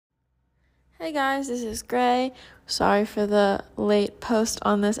Hey guys, this is Grae. Sorry for the late post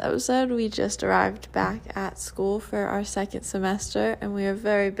on this episode. We just arrived back at school for our second semester and we are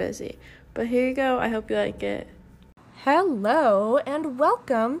very busy. But here you go. I hope you like it. Hello and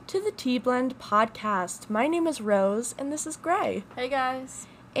welcome to the Tea Blend podcast. My name is Rose and this is Grae. Hey guys.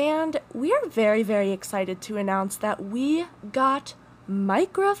 And we are very, very excited to announce that we got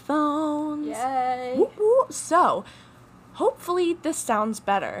microphones. Yay. Woo-hoo. So, hopefully this sounds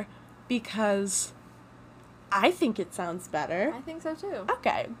better because I think it sounds better. I think so too.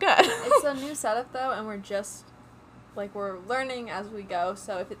 Okay, good. It's a new setup though, and we're learning as we go,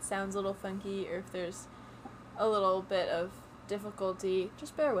 so if it sounds a little funky or if there's a little bit of difficulty,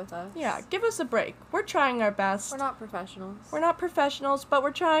 just bear with us. Yeah, give us a break. We're trying our best. We're not professionals. But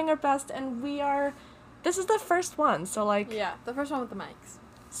we're trying our best, and this is the first one, so Yeah, the first one with the mics.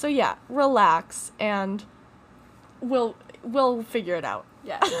 So yeah, relax, and we'll figure it out.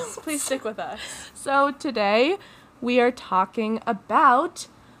 Yes, please stick with us. So today, we are talking about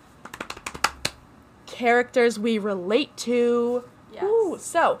characters we relate to. Yes. Ooh,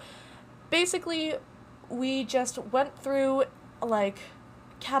 so, basically, we just went through,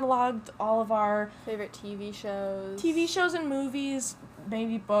 cataloged all of our favorite TV shows and movies,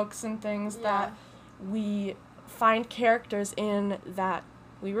 maybe books and things that Yeah. we find characters in that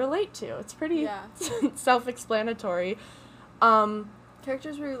we relate to. It's pretty self-explanatory.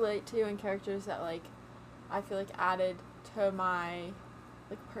 Characters we relate to and characters that, I feel added to my,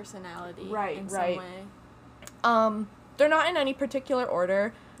 personality in some way. They're not in any particular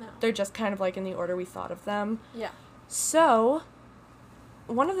order. No. They're just kind of, in the order we thought of them. Yeah. So,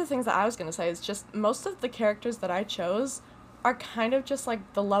 one of the things that I was going to say is just most of the characters that I chose are kind of just,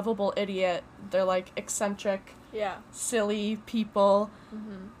 the lovable idiot. They're, eccentric, silly people.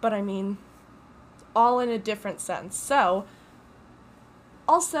 Mm-hmm. But, all in a different sense. So,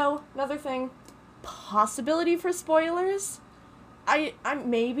 also, another thing, possibility for spoilers. I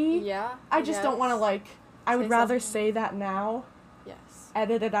maybe. Yeah. I just don't want to, I would rather say that now. Yes.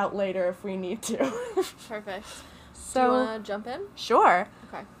 Edit it out later if we need to. Perfect. So, do you want to jump in? Sure.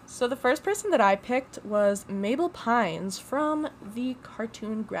 Okay. So the first person that I picked was Mabel Pines from the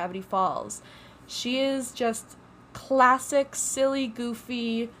cartoon Gravity Falls. She is just classic, silly,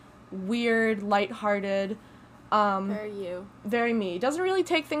 goofy, weird, lighthearted. Very you. Very me. Doesn't really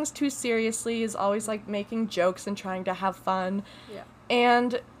take things too seriously, is always, making jokes and trying to have fun. Yeah.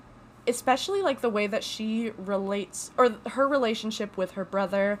 And especially, the way that she relates, or her relationship with her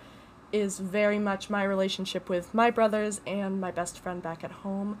brother is very much my relationship with my brothers and my best friend back at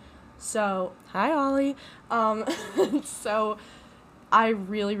home. So, hi, Ollie. So, I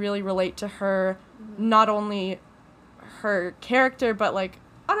really, really relate to her, not only her character, but,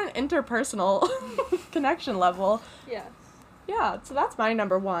 on an interpersonal connection level. Yes. Yeah, so that's my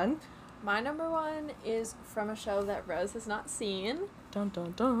number one. My number one is from a show that Rose has not seen. Dun,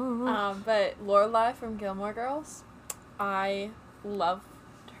 dun, dun. But Lorelai from Gilmore Girls. I loved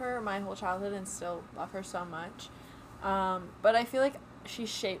her my whole childhood and still love her so much. But I feel like she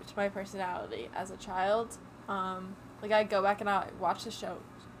shaped my personality as a child. I go back and I watch the show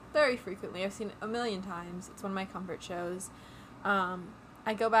very frequently. I've seen it a million times. It's one of my comfort shows.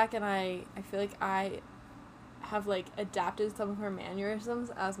 I go back and I feel like I have, adapted some of her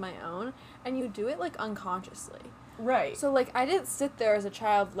mannerisms as my own, and you do it, unconsciously. Right. So, I didn't sit there as a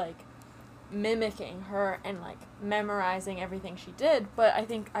child, mimicking her and, memorizing everything she did, but I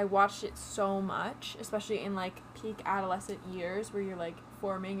think I watched it so much, especially in, peak adolescent years where you're,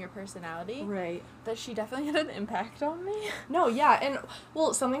 forming your personality. Right. That she definitely had an impact on me. No, yeah, and,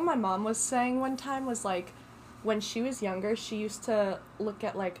 something my mom was saying one time was, when she was younger, she used to look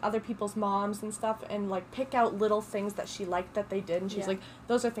at, other people's moms and stuff and, pick out little things that she liked that they did. And she's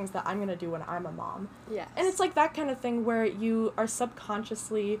those are things that I'm going to do when I'm a mom. Yes. And it's, that kind of thing where you are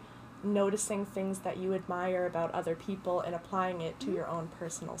subconsciously noticing things that you admire about other people and applying it to your own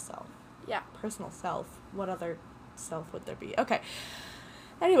personal self. Yeah. Personal self. What other self would there be? Okay.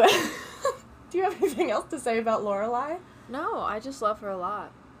 Anyway, do you have anything else to say about Lorelai? No, I just love her a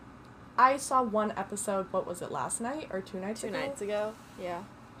lot. I saw one episode, what was it, last night or 2 nights ago? 2 nights ago, yeah.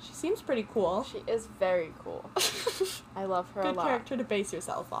 She seems pretty cool. She is very cool. I love her a lot. Good character to base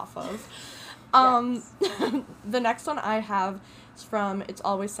yourself off of. Yes. The next one I have is from It's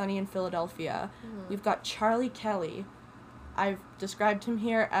Always Sunny in Philadelphia. Mm-hmm. We've got Charlie Kelly. I've described him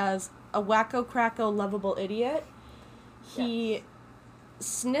here as a wacko-cracko lovable idiot. He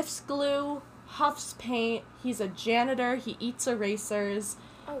sniffs glue, huffs paint, he's a janitor, he eats erasers.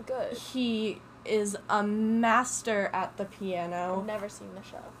 Oh, good. He is a master at the piano. I've never seen the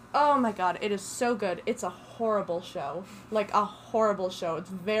show. Oh my god, it is so good. It's a horrible show. A horrible show. It's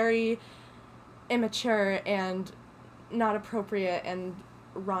very immature and not appropriate and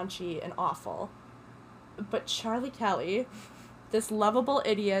raunchy and awful. But Charlie Kelly, this lovable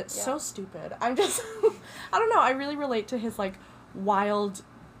idiot, so stupid. I'm just, I don't know, I really relate to his, like, wild,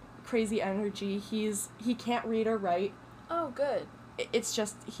 crazy energy. He can't read or write. Oh, good. It's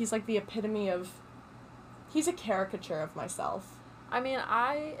just, he's, like, the epitome of, he's a caricature of myself. I mean,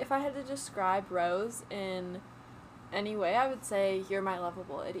 if I had to describe Rose in any way, I would say you're my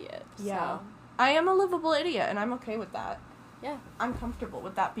lovable idiot. Yeah. So. I am a lovable idiot, and I'm okay with that. Yeah. I'm comfortable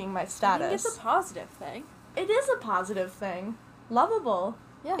with that being my status. I think it's a positive thing. It is a positive thing. Lovable.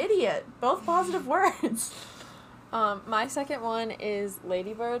 Yeah. Idiot. Both positive words. My second one is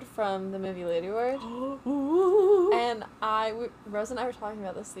Ladybird from the movie Ladybird. Ooh. And Rose and I were talking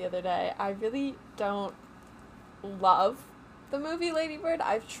about this the other day. I really don't love the movie Ladybird.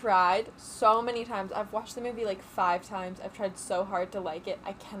 I've tried so many times. I've watched the movie like 5 times. I've tried so hard to like it.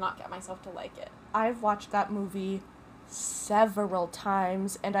 I cannot get myself to like it. I've watched that movie several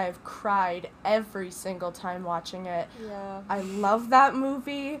times, and I've cried every single time watching it. Yeah. I love that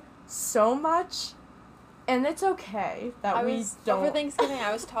movie so much, and it's okay that over Thanksgiving,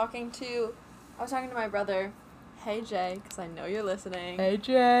 I was talking to my brother, hey Jay, because I know you're listening. Hey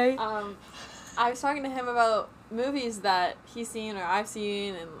Jay. I was talking to him about movies that he's seen or I've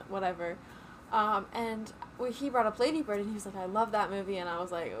seen and whatever, and he brought up Lady Bird, and he was like, I love that movie, and I was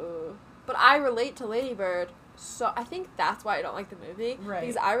like, ooh. But I relate to Lady Bird, so I think that's why I don't like the movie. Right.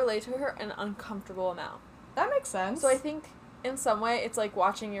 Because I relate to her an uncomfortable amount. That makes sense. So I think in some way it's like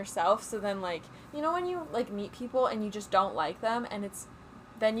watching yourself, so then like, you know when you like meet people and you just don't like them, and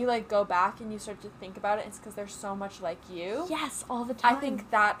then you like go back and you start to think about it, it's because they're so much like you. Yes, all the time. I think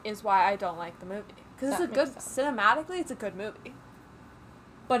that is why I don't like the movie. Because it's a good, cinematically it's a good movie.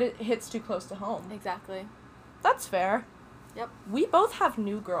 But it hits too close to home. Exactly. That's fair. Yep. We both have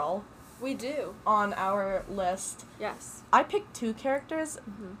New Girl We do. on our list. Yes. I picked 2 characters.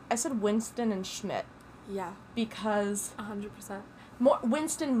 Mm-hmm. I said Winston and Schmidt. Yeah. Because 100%.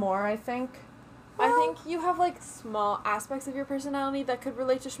 Winston more, I think. I think you have, like, small aspects of your personality that could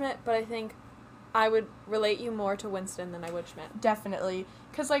relate to Schmidt, but I think I would relate you more to Winston than I would Schmidt. Definitely.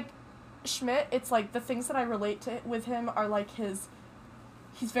 Because, like, Schmidt, it's, like, the things that I relate to with him are, like, he's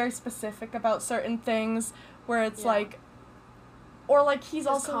very specific about certain things, where it's, like, or, like, he's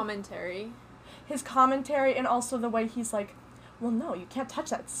also... His commentary, and also the way he's, like, well, no, you can't touch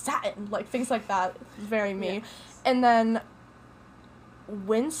that satin, like, things like that. Very me. Yes. And then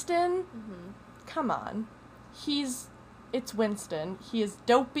Winston... Mm-hmm. Come on. It's Winston. He is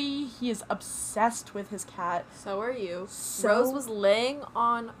dopey. He is obsessed with his cat. So are you. So- Rose was laying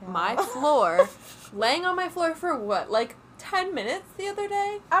on my floor. Laying on my floor for what? Like 10 minutes the other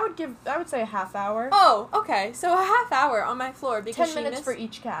day? I would say a half hour. Oh, okay. So a half hour on my floor because 10 minutes for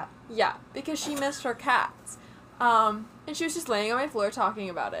each cat. Yeah, because she missed her cats. And she was just laying on my floor talking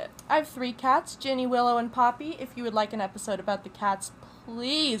about it. I have 3 cats, Ginny, Willow, and Poppy. If you would like an episode about the cats,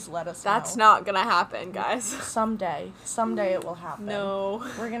 please let us know. That's not gonna happen, guys. Someday it will happen. No.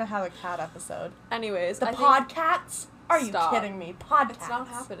 We're gonna have a cat episode. Anyways, The podcats? Are you Stop. kidding me? Podcats. It's not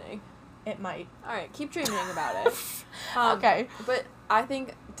happening. It might. Alright, keep dreaming about it. Okay. But I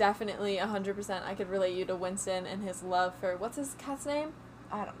think definitely 100% I could relate you to Winston and his love for, what's his cat's name?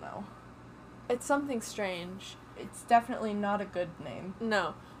 I don't know. It's something strange. It's definitely not a good name.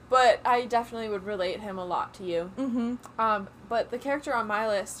 No. But I definitely would relate him a lot to you. Mm-hmm. But the character on my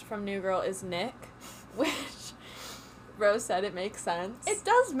list from New Girl is Nick, which Rose said it makes sense. It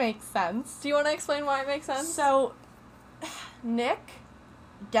does make sense. Do you want to explain why it makes sense? So, Nick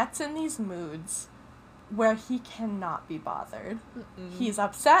gets in these moods where he cannot be bothered. Mm-mm. He's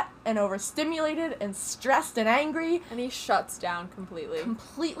upset and overstimulated and stressed and angry. And he shuts down completely.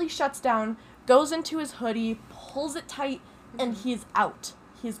 Completely shuts down, goes into his hoodie, pulls it tight, and he's out.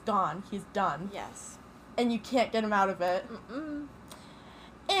 He's gone. He's done. Yes. And you can't get him out of it. Mm-mm.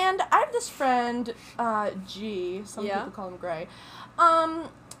 And I have this friend, G. Some people call him Grae.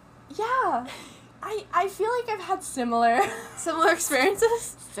 Yeah. I feel like I've had similar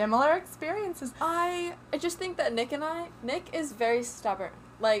experiences? Similar experiences. I just think that Nick is very stubborn.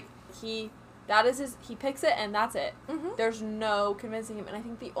 Like, he picks it and that's it. Mm-hmm. There's no convincing him. And I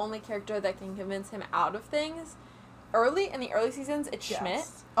think the only character that can convince him out of things, in the early seasons, it's Jess. Schmidt.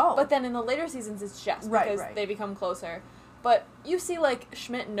 Oh. But then in the later seasons, it's Jess. Right, because they become closer. But you see, like,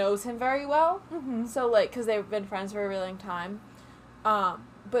 Schmidt knows him very well. Mm-hmm. So, like, because they've been friends for a really long time.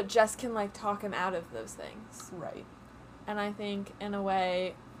 But Jess can, like, talk him out of those things. Right. And I think, in a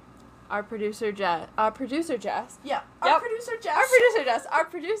way, our producer Jess. Yeah. Our producer Jess. Our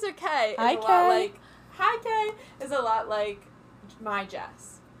producer Kay. Hi, Kay. Hi, Kay. Is a lot like my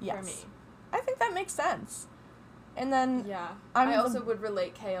Jess. Yes. For me. I think that makes sense. And then Yeah. I'm I the- also would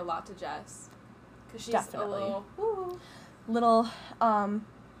relate Kay a lot to Jess. Because she's Definitely. a little... Woo, little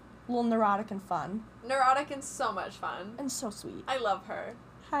neurotic and fun. neurotic and so much fun. And so sweet. I love her.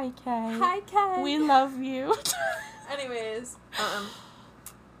 Hi, Kay. Hi, Kay. We love you. Anyways,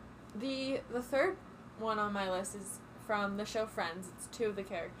 the third one on my list is from the show Friends. It's 2 of the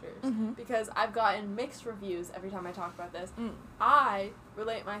characters. Mm-hmm. Because I've gotten mixed reviews every time I talk about this. Mm. I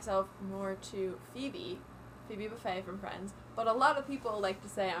relate myself more to Phoebe Buffet from Friends, but a lot of people like to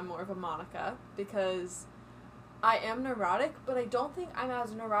say I'm more of a Monica because I am neurotic, but I don't think I'm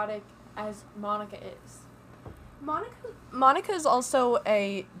as neurotic as Monica is. Monica is also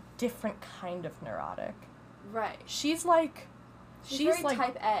a different kind of neurotic. Right. She's like... She's very like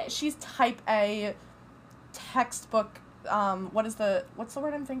type A. She's type A textbook, what's the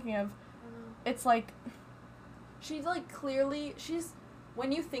word I'm thinking of? It's like... She's like clearly,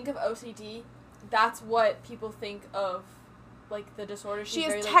 when you think of OCD, that's what people think of, like, the disorder. She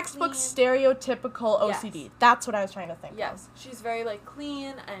very, is like, textbook clean. stereotypical OCD. Yes. That's what I was trying to think of. Yes. She's very, like,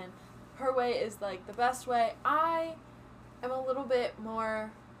 clean, and her way is, like, the best way. I am a little bit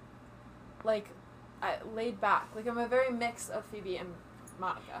more, like, laid back. Like, I'm a very mix of Phoebe and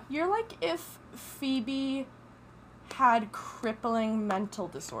Monica. You're like if Phoebe had crippling mental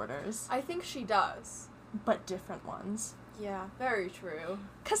disorders, I think she does. but different ones. Yeah, very true.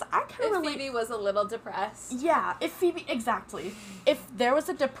 Because I kind If of relate... Phoebe was a little depressed. Yeah, if Phoebe... Exactly. If there was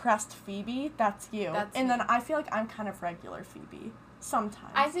a depressed Phoebe, that's you. That's and me. then I feel like I'm kind of regular Phoebe.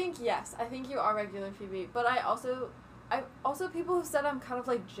 Sometimes. I think, yes, I think you are regular Phoebe, but I've also people who said I'm kind of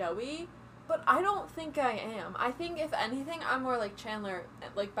like Joey, but I don't think I am. I think, if anything, I'm more like Chandler,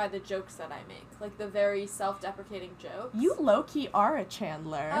 like, by the jokes that I make. Like, the very self-deprecating jokes. You low-key are a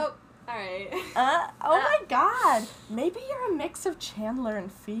Chandler. Oh, alright. Oh my god. Maybe you're a mix of Chandler and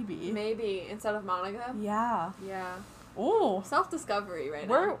Phoebe. Maybe, instead of Monica? Yeah. Yeah. Ooh. Self-discovery right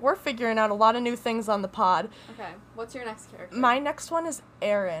now. We're figuring out a lot of new things on the pod. Okay, what's your next character? My next one is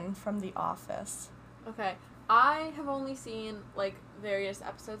Erin from The Office. Okay, I have only seen, like, various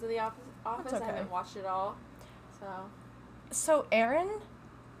episodes of The Office. That's okay. I haven't watched it all, so... So Erin,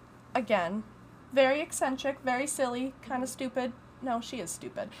 again, very eccentric, very silly, kind of stupid. No, she is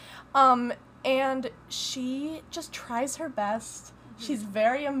stupid. And she just tries her best. Mm-hmm. She's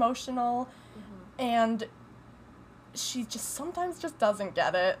very emotional, and she just sometimes just doesn't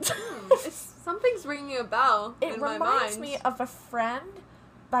get it. Something's ringing a bell in my mind. It reminds me of a friend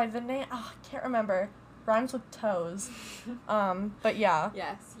by the name... Oh, I can't remember. Rhymes with toes. But yeah.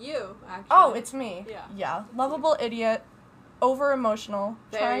 Yes, you, actually. Oh, it's me. Yeah. Yeah. Lovable idiot. Over emotional.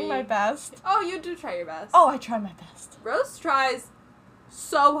 Trying my best. Oh, you do try your best. Oh, I try my best. Rose tries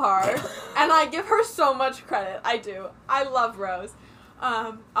so hard, and I give her so much credit. I do. I love Rose.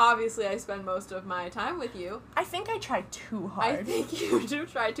 Obviously, I spend most of my time with you. I think I try too hard. I think you do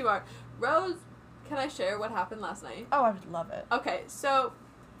try too hard. Rose, can I share what happened last night? Oh, I would love it. Okay, so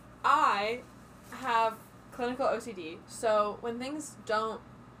I have clinical OCD, so when things don't...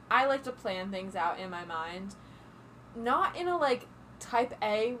 I like to plan things out in my mind. Not in a, like, type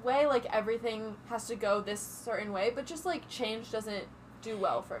A way, like everything has to go this certain way, but just, like, change doesn't do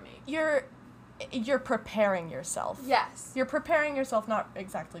well for me. You're preparing yourself. Yes. You're preparing yourself, not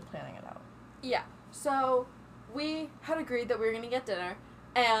exactly planning it out. Yeah. So we had agreed that we were going to get dinner,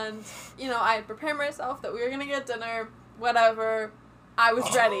 and, you know, I had prepared myself that we were going to get dinner, whatever. I was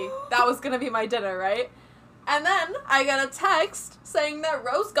ready. That was going to be my dinner, right? And then I got a text saying that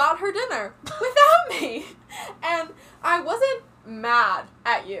Rose got her dinner without me. And I wasn't mad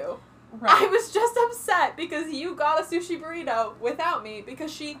at you. Right. I was just upset because you got a sushi burrito without me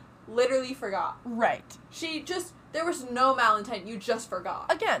because she literally forgot. Right. There was no malintent. You just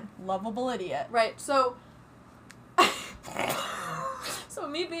forgot. Again, lovable idiot. Right. So,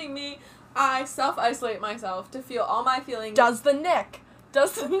 me being me, I self-isolate myself to feel all my feelings. Does the Nick. Yeah,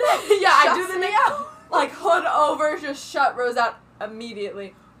 I do the Nick. Like, hood over, just shut Rose out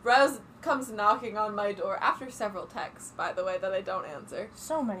immediately. Rose comes knocking on my door after several texts, by the way, that I don't answer.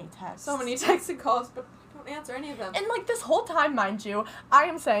 So many texts. So many texts and calls, but I don't answer any of them. And, like, this whole time, mind you, I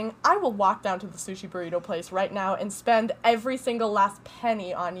am saying I will walk down to the sushi burrito place right now and spend every single last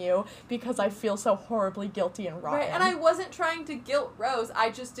penny on you because I feel so horribly guilty and rotten. Right, and I wasn't trying to guilt Rose,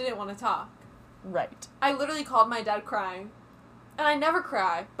 I just didn't want to talk. Right. I literally called my dad crying. And I never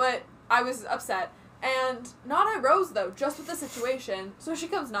cry, but I was upset. And not at Rose, though, just with the situation. So she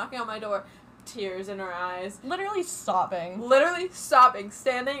comes knocking on my door, tears in her eyes. Literally sobbing. Literally sobbing,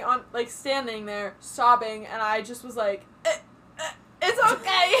 standing there, sobbing, and I just was like, it's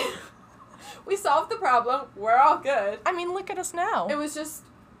okay. We solved the problem. We're all good. I mean, look at us now. It was just,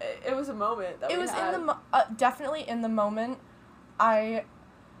 it was a moment that it we was had. in the definitely in the moment. I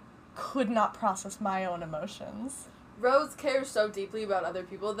could not process my own emotions. Rose cares so deeply about other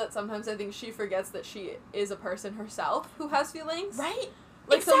people that sometimes I think she forgets that she is a person herself who has feelings. Right?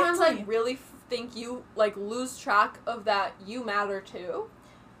 Like, exactly. sometimes I really think you, like, lose track of that you matter too.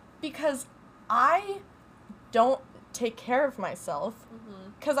 Because I don't take care of myself.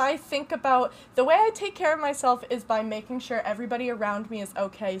 Because I think about, the way I take care of myself is by making sure everybody around me is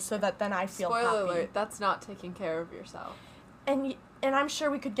okay so that then I feel happy. Spoiler alert, that's not taking care of yourself. And I'm sure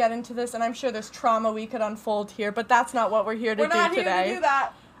we could get into this, and I'm sure there's trauma we could unfold here, but that's not what we're here to do today. We're not here to do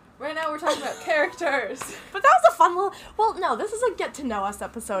that. Right now we're talking about characters. But that was a fun little... Well, no, this is a get-to-know-us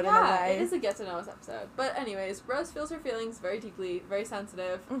episode in a way. Yeah, it is a get-to-know-us episode. But anyways, Rose feels her feelings very deeply, very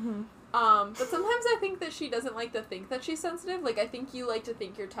sensitive. Mm-hmm. But sometimes I think that she doesn't like to think that she's sensitive. Like, I think you like to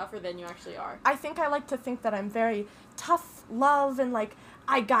think you're tougher than you actually are. I think I like to think that I'm very tough love and, like,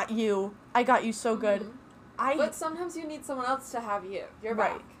 I got you so good. But sometimes you need someone else to have you. You're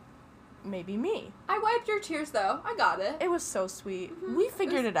right. back. Maybe me. I wiped your tears, though. I got it. It was so sweet. We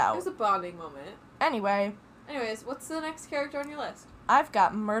figured it out. It was a bonding moment. Anyways, what's the next character on your list? I've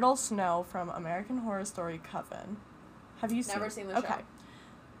got Myrtle Snow from American Horror Story Coven. Have you Never seen the show. Okay.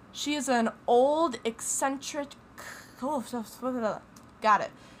 She is an old, eccentric... Got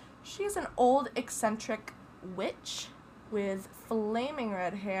it. She is an old, eccentric witch with flaming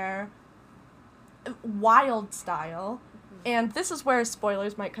red hair, wild style, and this is where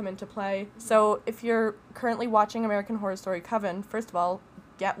spoilers might come into play. So if you're currently watching American Horror Story Coven, first of all,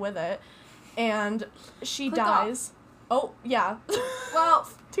 get with it. And she dies. Oh, yeah. Well,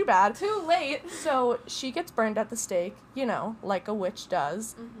 too bad. Too late. So she gets burned at the stake, you know, like a witch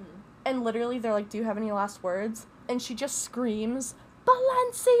does. And literally they're like, do you have any last words? And she just screams,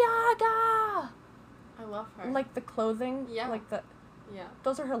 Balenciaga! I love her. Like the clothing. Yeah. Like the... Yeah.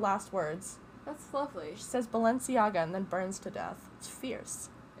 Those are her last words. That's lovely. She says Balenciaga and then burns to death. It's fierce.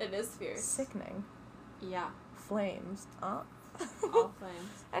 It is fierce. Sickening. Yeah. Flames. All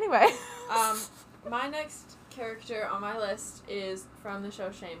flames. Anyway. My next character on my list is from the show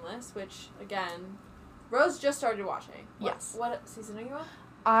Shameless, which, again, Rose just started watching. Yes. What season are you on?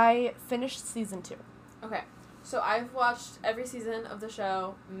 I finished season 2. Okay. So I've watched every season of the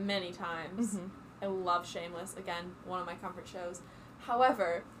show many times. I love Shameless. Again, one of my comfort shows.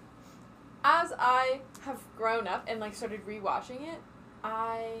 However, as I have grown up and, like, started rewatching it,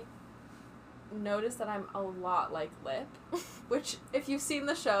 I noticed that I'm a lot like Lip, which, if you've seen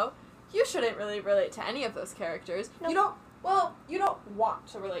the show, you shouldn't really relate to any of those characters. Nope. You don't want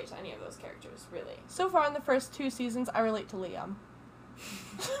to relate to any of those characters, really. So far in the first 2 seasons, I relate to Liam.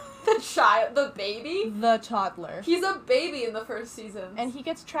 The baby? The toddler. He's a baby in the first season. And he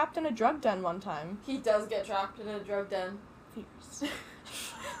gets trapped in a drug den one time. He does get trapped in a drug den. Fierce.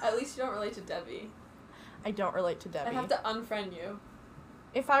 At least you don't relate to Debbie. I don't relate to Debbie. I have to unfriend you.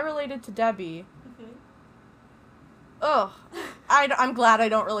 If I related to Debbie... Ugh. I'm glad I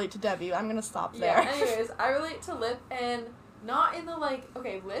don't relate to Debbie. I'm gonna stop there. Yeah, anyways, I relate to Lip, and not in the, like...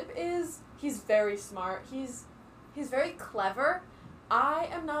 Okay, Lip is... He's very smart. He's very clever. I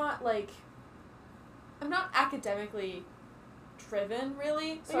am not, like... I'm not academically driven,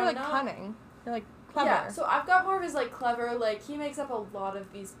 really. So you're, like, cunning. You're, like, clever. Yeah, so I've got more of his, like, clever, like, he makes up a lot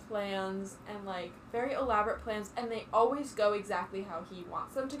of these plans, and, like, very elaborate plans, and they always go exactly how he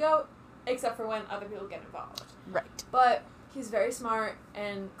wants them to go, except for when other people get involved. Right. But he's very smart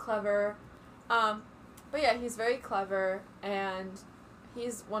and clever. But yeah, he's very clever, and he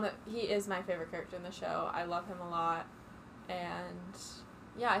is my favorite character in the show. I love him a lot, and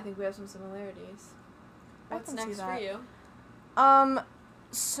yeah, I think we have some similarities. What's next for you?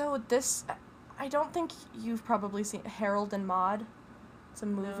 So this, I don't think you've probably seen Harold and Maude. It's a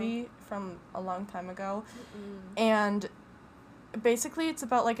movie from a long time ago. And basically it's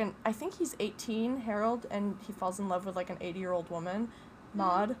about, like, I think he's 18, Harold, and he falls in love with, like, an 80-year-old woman,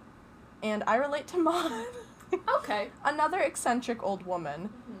 Maude. And I relate to Maude. Okay. Another eccentric old woman.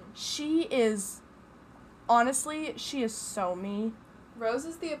 She is, honestly, she is so me. Rose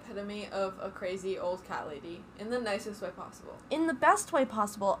is the epitome of a crazy old cat lady, in the nicest way possible. In the best way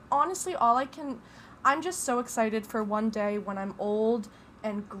possible. Honestly, I'm just so excited for one day when I'm old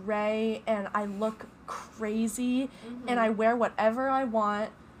and gray and I look crazy and I wear whatever I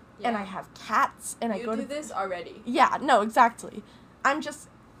want and I have cats and I go to... You do this already. Yeah, no, exactly.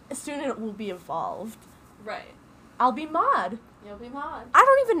 Soon it will be evolved. Right. I'll be Maude. You'll be Maude. I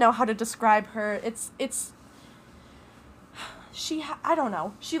don't even know how to describe her. I don't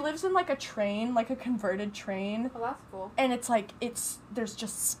know. She lives in, like, a train, like a converted train. Oh, that's cool. And it's, like, there's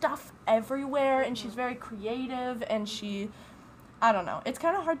just stuff everywhere, and she's very creative, and I don't know. It's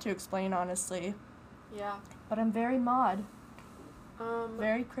kind of hard to explain, honestly. Yeah. But I'm very mod.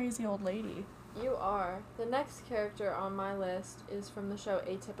 Very crazy old lady. You are. The next character on my list is from the show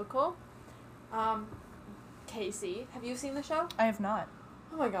Atypical. Casey. Have you seen the show? I have not.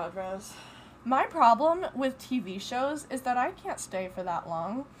 Oh my god, Rose. My problem with TV shows is that I can't stay for that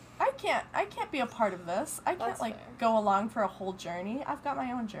long. I can't be a part of this. I can't, That's fair. go along for a whole journey. I've got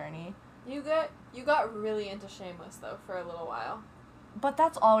my own journey. You got really into Shameless, though, for a little while. But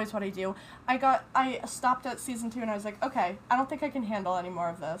that's always what I do. I stopped at season 2 and I was like, okay, I don't think I can handle any more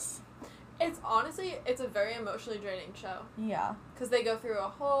of this. It's a very emotionally draining show. Yeah. Because they go through a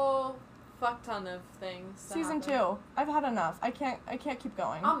whole fuck ton of things. Season 2. I've had enough. I can't keep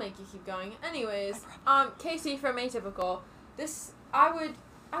going. I'll make you keep going. Anyways, Casey from Atypical. I would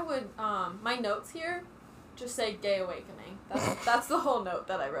my notes here just say gay awakening. That's the whole note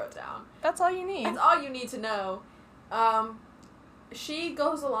that I wrote down. That's all you need. That's all you need to know. She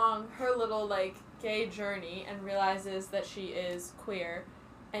goes along her little, gay journey and realizes that she is queer,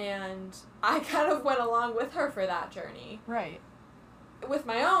 and I kind of went along with her for that journey. Right. With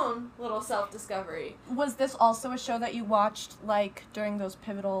my own little self-discovery. Was this also a show that you watched, during those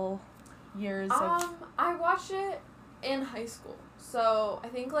pivotal years of... I watched it in high school. So, I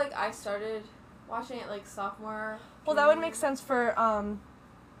think, I started watching it, sophomore. Well, that would make sense for, An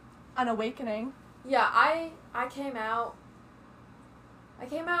Awakening. Yeah, I came out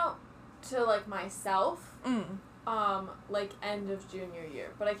to, myself, end of junior year.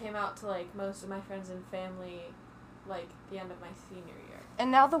 But I came out to, most of my friends and family, the end of my senior year. And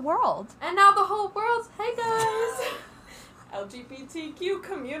now the world. And now the whole world. Hey, guys! LGBTQ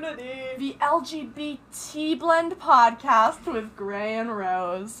community. The LGBT Blend podcast with Grae and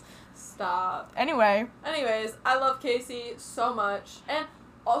Rose. Stop. Anyways, I love Casey so much. And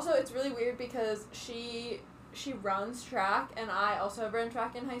also, it's really weird because she runs track, and I also ran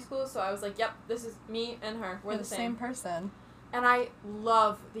track in high school, so I was like, yep, this is me and her. We're the same person. And I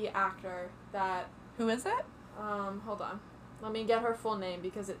love the actor that... Who is it? Hold on. Let me get her full name,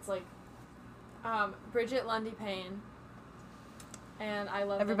 because it's Bridget Lundy Payne. And I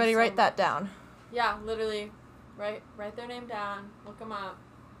love Everybody write that down. Yeah, literally. Write their name down. Look them up.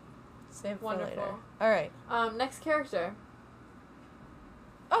 Save it Wonderful. for later. Alright. Next character.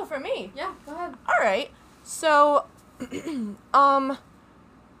 Oh, for me? Yeah, go ahead. Alright. So, I'm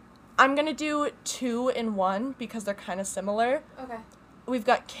gonna do 2 in 1 because they're kind of similar. Okay. We've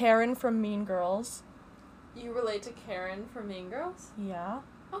got Karen from Mean Girls. You relate to Karen from Mean Girls? Yeah.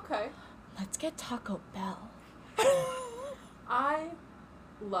 Okay. Let's get Taco Bell. I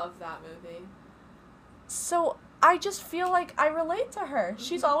love that movie. So, I just feel like I relate to her. Mm-hmm.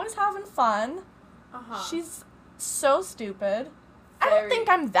 She's always having fun. Uh-huh. She's so stupid. I don't think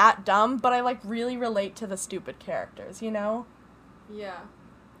I'm that dumb, but I, really relate to the stupid characters, you know? Yeah.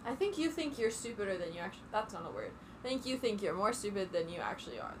 I think you think you're stupider than you actually... That's not a word. I think you think you're more stupid than you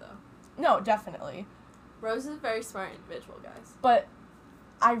actually are, though. No, definitely. Rose is a very smart individual, guys. But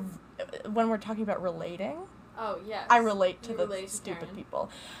when we're talking about relating... Oh, yes. I relate to the stupid people.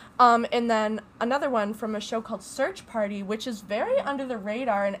 And then another one from a show called Search Party, which is very under the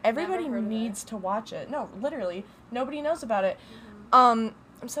radar, and everybody needs to watch it. No, literally. Nobody knows about it. Mm-hmm.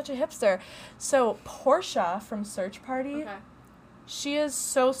 I'm such a hipster. So, Portia from Search Party, she is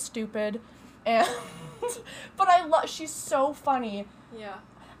so stupid, and but she's so funny. Yeah.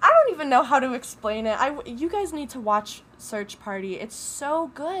 I don't even know how to explain it. You guys need to watch Search Party. It's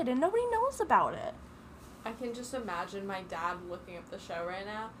so good, and nobody knows about it. I can just imagine my dad looking up the show right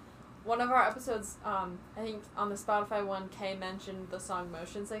now. One of our episodes, I think on the Spotify one, Kay mentioned the song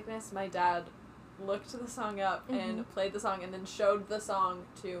Motion Sickness. My dad looked the song up and played the song and then showed the song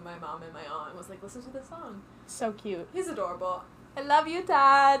to my mom and my aunt and was like, listen to this song. So cute. He's adorable. I love you,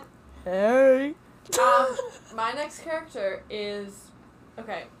 Dad. Hey. My next character is,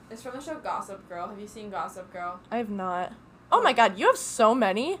 it's from the show Gossip Girl. Have you seen Gossip Girl? I have not. Oh my god, you have so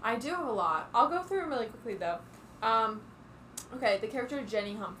many. I do have a lot. I'll go through them really quickly, though. The character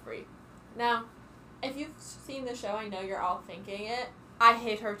Jenny Humphrey. Now, if you've seen the show, I know you're all thinking it. I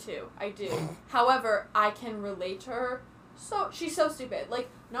hate her, too. I do. However, I can relate to her. She's so stupid.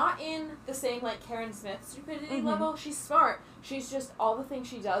 Not in the same, Karen Smith stupidity level. She's smart. She's just, all the things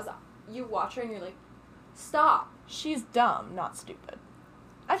she does, you watch her and you're like, stop. She's dumb, not stupid.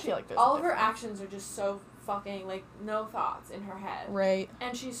 I feel like there's all of her actions are just so fucking, no thoughts in her head. Right.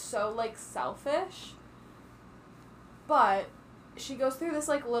 And she's so, selfish. But she goes through this,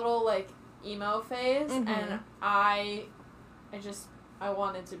 little, emo phase, and I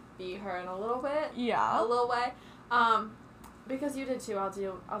wanted to be her in a little bit. Yeah. A little way. Because you did too, I'll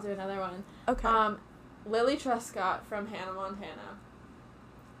do another one. Okay. Lily Truscott from Hannah Montana.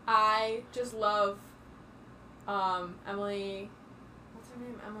 I just love Emily. What's her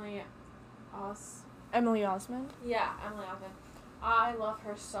name? Emily Osmond? Yeah, Emily Osmond. I love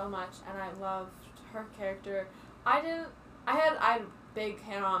her so much, and I loved her character. I had a big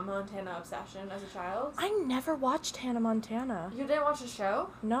Hannah Montana obsession as a child. I never watched Hannah Montana. You didn't watch the show?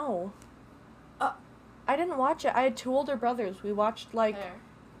 No. I didn't watch it. I had 2 older brothers. We watched, like, There.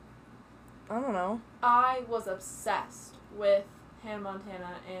 I don't know. I was obsessed with Hannah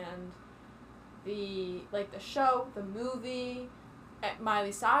Montana and the show, the movie,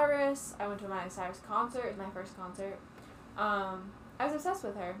 Miley Cyrus. I went to a Miley Cyrus concert. It was my first concert. I was obsessed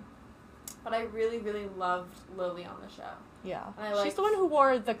with her. But I really, really loved Lily on the show. Yeah. And She's the one who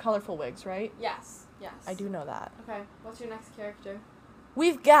wore the colorful wigs, right? Yes. I do know that. Okay, what's your next character?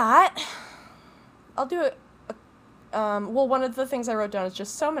 We've got... I'll do it. Well, one of the things I wrote down is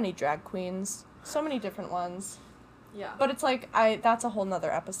just so many drag queens. So many different ones. Yeah. But it's like, that's a whole nother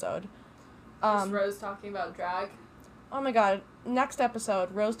episode. Just Rose talking about drag. Oh my god. Next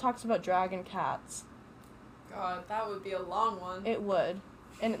episode, Rose talks about drag and cats. God, that would be a long one. It would.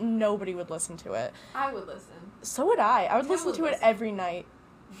 And nobody would listen to it. I would listen. So would I. I would Tim listen would to it listen. every night.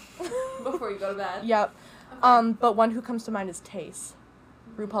 Before you go to bed? Yep. Okay. But one who comes to mind is Tace.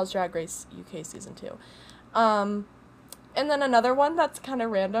 RuPaul's Drag Race UK Season 2. And then another one that's kind of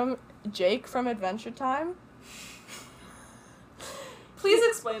random, Jake from Adventure Time. Please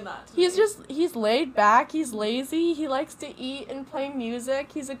explain that to me. He's laid back, he's lazy, he likes to eat and play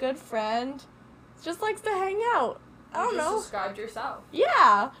music, he's a good friend. Just likes to hang out. I don't You know. just described yourself.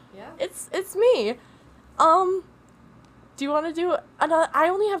 Yeah. Yeah. It's me. Do you want to do another? I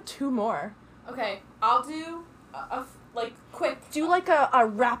only have 2 more. Okay, I'll do quick. Do like a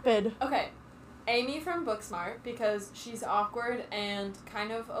rapid. Okay, Amy from Booksmart, because she's awkward and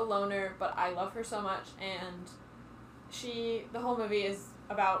kind of a loner, but I love her so much, and the whole movie is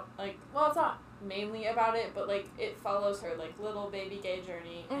about, like, well, it's not mainly about it, but, like, it follows her, like, little baby gay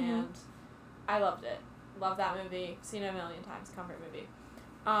journey, and I loved it. Love that movie. Seen it a million times. Comfort movie.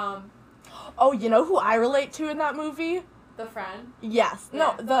 Oh, you know who I relate to in that movie? The Friend. Yes.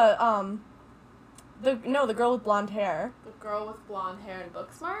 Yeah. No, the girl with blonde hair. The girl with blonde hair in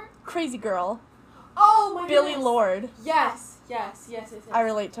Booksmart. Crazy girl. Oh my Billy goodness. Lord. Yes. I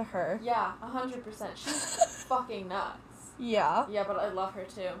relate to her. Yeah, 100%. She's fucking nuts. Yeah. Yeah, but I love her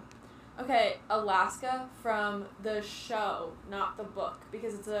too. Okay, Alaska from the show, not the book,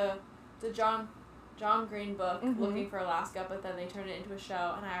 because it's a John Green book, Looking for Alaska, but then they turned it into a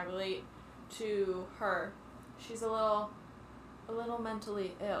show, and I relate to her. She's a little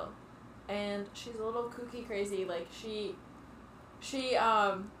mentally ill, and she's a little kooky crazy. Like she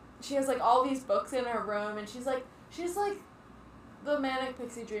has like all these books in her room, and she's like the manic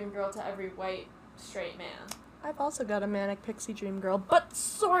pixie dream girl to every white straight man. I've also got a manic pixie dream girl, but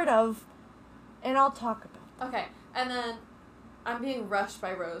sort of, and I'll talk about that. Okay, and then I'm being rushed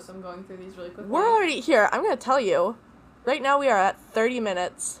by Rose, so I'm going through these really quickly. We're already here. I'm gonna tell you. Right now we are at 30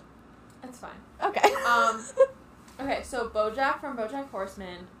 minutes. It's fine. Okay. Okay, so Bojack from BoJack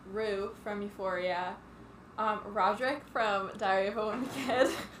Horseman, Rue from Euphoria, Roderick from Diary of a Wimpy Kid.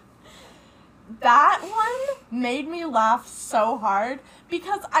 That one made me laugh so hard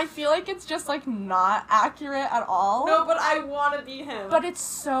because I feel like it's just like not accurate at all. No, but I want to be him. But it's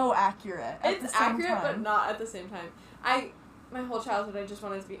so accurate at the It's same accurate, time. but not at the same time. My whole childhood, I just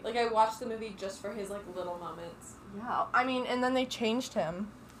wanted to be, like, I watched the movie just for his, like, little moments. Yeah, I mean, and then they changed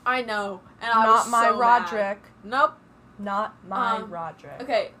him. I know, and I Not was my so Roderick. mad. Nope. Not my Roderick.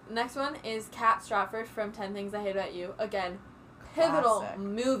 Okay, next one is Kat Stratford from 10 Things I Hate About You. Again, pivotal Classic.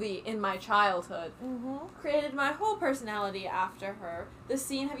 movie in my childhood. Mm-hmm. Created my whole personality after her. The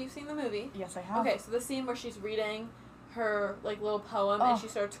scene, have you seen the movie? Yes, I have. Okay, so the scene where she's reading her, like, little poem and she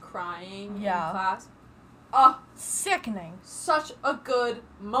starts crying in class. Oh, Sickening. such a good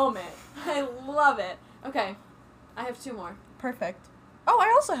moment. I love it. Okay, I have 2 more. Perfect. Oh,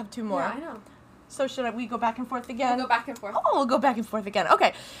 I also have 2 more. Yeah, I know. So should we go back and forth again? We'll go back and forth. Oh, we'll go back and forth again.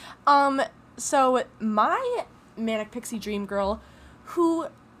 Okay. So my manic pixie dream girl, who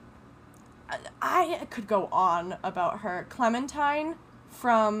I could go on about her, Clementine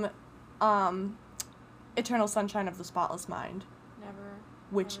from Eternal Sunshine of the Spotless Mind,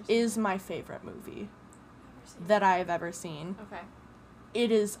 which never seen is my favorite movie that I have ever seen. Okay.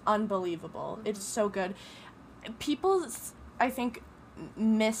 It is unbelievable. Mm-hmm. It's so good. People, I think,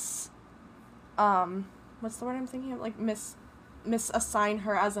 what's the word I'm thinking of? Like, misassign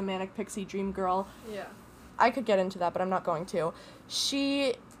her as a manic pixie dream girl. Yeah. I could get into that, but I'm not going to.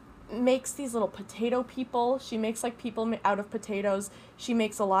 She makes these little potato people. She makes, like, people out of potatoes. She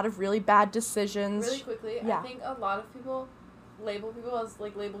makes a lot of really bad decisions. Really quickly, Yeah. I think a lot of people label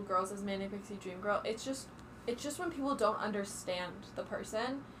girls as manic pixie dream girl. It's just when people don't understand the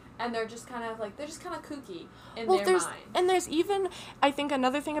person, and they're just kind of kooky in their mind. And there's even, I think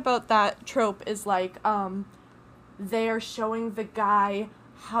another thing about that trope is, like, they're showing the guy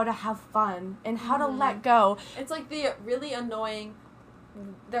how to have fun and how to let go. It's like the really annoying.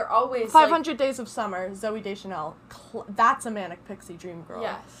 They're always 500 Days of Summer, Zooey Deschanel. That's a manic pixie dream girl.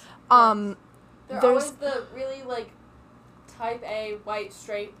 Yes. They're always the really, like, type A white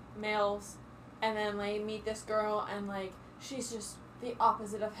straight males, and then they meet this girl, and, like, she's just the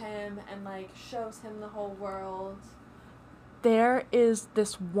opposite of him, and, like, shows him the whole world. There is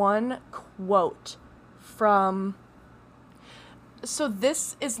this one quote from... So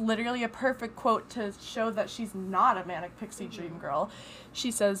this is literally a perfect quote to show that she's not a manic pixie dream girl. She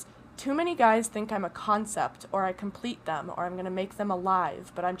says, "Too many guys think I'm a concept, or I complete them, or I'm gonna make them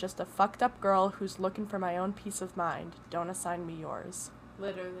alive, but I'm just a fucked up girl who's looking for my own peace of mind. Don't assign me yours."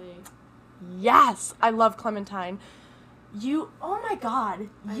 Literally. Yes! I love Clementine. Oh my god,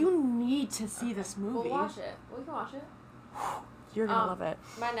 you need to see this movie. We'll watch it. We can watch it. You're gonna love it.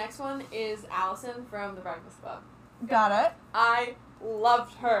 My next one is Allison from The Breakfast Club. Got it. I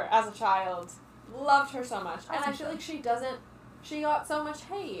loved her as a child. Loved her so much. And I feel good. like she got so much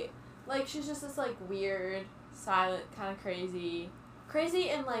hate. Like, she's just this, like, weird, silent, kind of crazy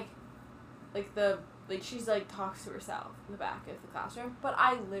in, she's, like, talks to herself in the back of the classroom. But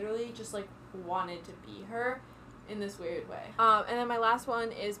I literally just, like, wanted to be her in this weird way. And then my last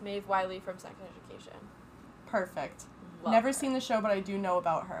one is Maeve Wiley from Sex Education. Perfect. Love Never her. seen the show, but I do know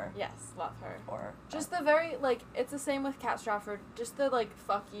about her. Yes, love her. Or Just the very, like, it's the same with Kat Stratford, just the, like,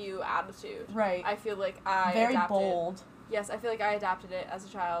 fuck you attitude. Right. I feel like I very adapted. bold. Yes, I feel like I adapted it as a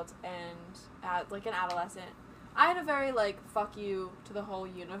child and as, like, an adolescent. I had a very, like, fuck you to the whole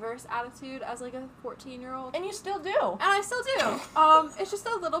universe attitude as, like, a 14-year-old. And you still do. And I still do. It's just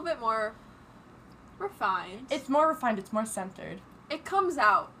a little bit more refined. It's more refined. It's more centered. It comes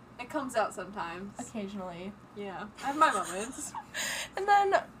out. It comes out sometimes. Occasionally. Yeah. I have my moments. And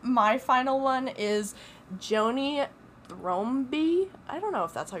then my final one is Joni Thromby. I don't know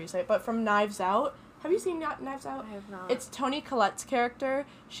if that's how you say it, but from Knives Out. Have you seen Knives Out? I have not. It's Toni Collette's character.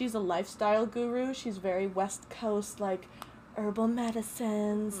 She's a lifestyle guru. She's very West Coast, like, herbal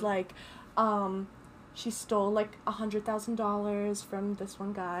medicines. Like, she stole, like, $100,000 from this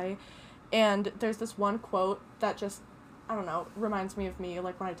one guy. And there's this one quote that just, I don't know, reminds me of me.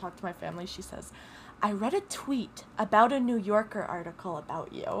 Like, when I talk to my family, she says, "I read a tweet about a New Yorker article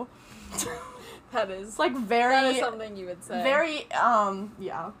about you." That is. It's, like, very... That is something you would say. Very,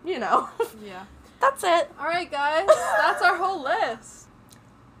 yeah, you know. Yeah. That's it. All right, guys. That's our whole list.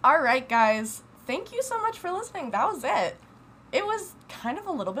 All right, guys. Thank you so much for listening. That was it. It was kind of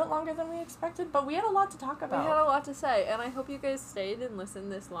a little bit longer than we expected, but we had a lot to talk about. We had a lot to say, and I hope you guys stayed and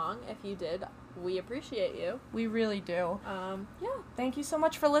listened this long. If you did, we appreciate you. We really do. Yeah. Thank you so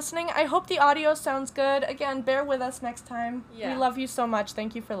much for listening. I hope the audio sounds good. Again, bear with us next time. Yeah. We love you so much.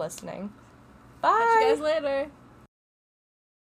 Thank you for listening. Bye. Catch you guys later.